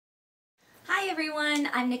everyone,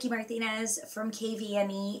 I'm Nikki Martinez from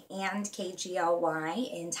KVME and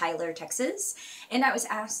KGLY in Tyler, Texas, and I was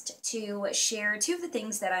asked to share two of the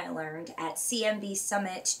things that I learned at CMB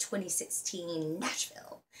Summit 2016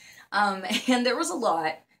 Nashville. And there was a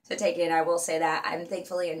lot to take in, I will say that. I'm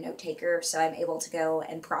thankfully a note taker, so I'm able to go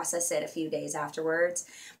and process it a few days afterwards,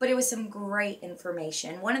 but it was some great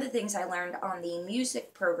information. One of the things I learned on the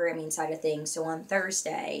music programming side of things, so on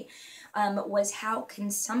Thursday, was how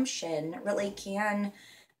consumption really can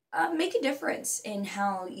make a difference in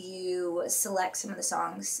how you select some of the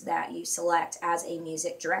songs that you select as a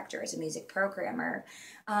music director, as a music programmer.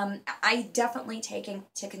 I definitely take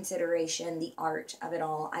into consideration the art of it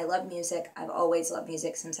all. I love music. I've always loved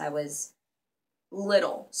music since I was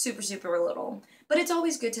little, super, super little. But it's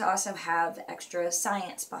always good to also have extra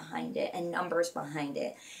science behind it and numbers behind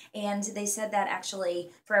it. And they said that actually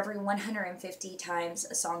for every 150 times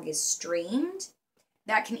a song is streamed,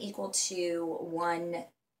 that can equal to one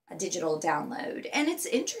digital download. And it's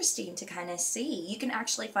interesting to kind of see. You can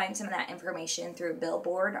actually find some of that information through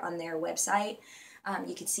Billboard on their website.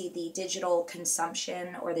 You can see the digital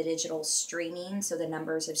consumption or the digital streaming, so the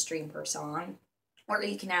numbers of stream per song. Or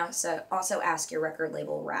you can also ask your record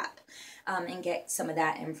label rep and get some of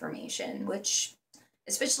that information, which,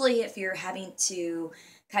 especially if you're having to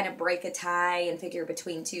kind of break a tie and figure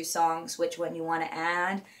between two songs which one you want to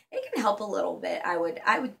add, it can help a little bit. I would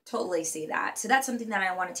totally see that. So that's something that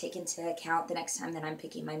I want to take into account the next time that I'm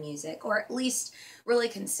picking my music, or at least really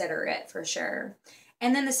consider it for sure.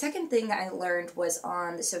 And then the second thing I learned was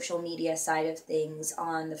on the social media side of things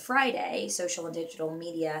on the Friday, social and digital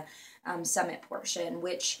media summit portion,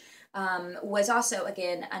 which was also,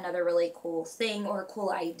 again, another really cool thing or a cool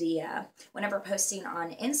idea. Whenever posting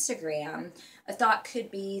on Instagram, a thought could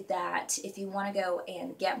be that if you want to go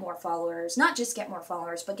and get more followers, not just get more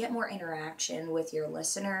followers, but get more interaction with your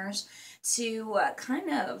listeners, to kind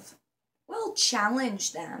of, well,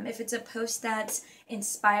 challenge them. If it's a post that's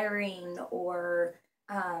inspiring or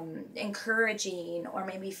encouraging or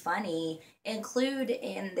maybe funny, include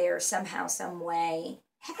in there somehow, some way,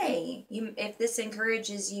 hey, if this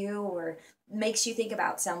encourages you or makes you think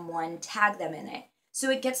about someone, tag them in it.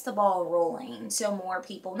 So it gets the ball rolling, so more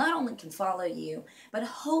people not only can follow you, but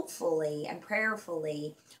hopefully and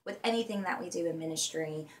prayerfully, with anything that we do in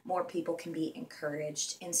ministry, more people can be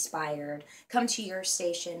encouraged, inspired, come to your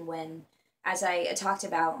station when, as I talked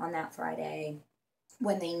about on that Friday,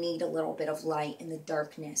 when they need a little bit of light in the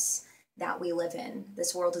darkness that we live in.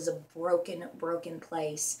 This world is a broken, broken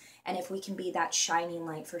place. And if we can be that shining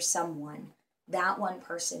light for someone, that one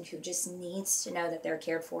person who just needs to know that they're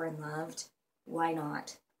cared for and loved, why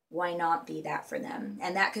not? Why not be that for them?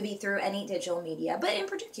 And that could be through any digital media, but in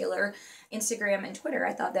particular, Instagram and Twitter.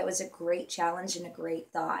 I thought that was a great challenge and a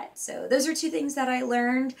great thought. So those are two things that I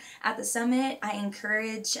learned at the summit. I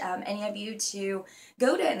encourage any of you to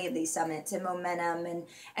go to any of these summits and Momentum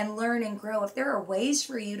and learn and grow. If there are ways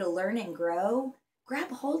for you to learn and grow,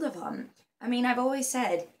 grab hold of them. I mean, I've always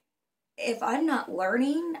said, if I'm not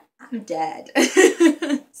learning, I'm dead.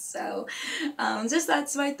 So just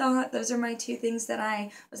that's my thought. Those are my two things that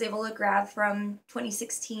I was able to grab from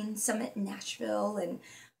 2016 Summit in Nashville, and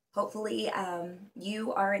hopefully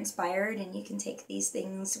you are inspired and you can take these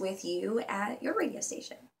things with you at your radio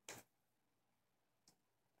station.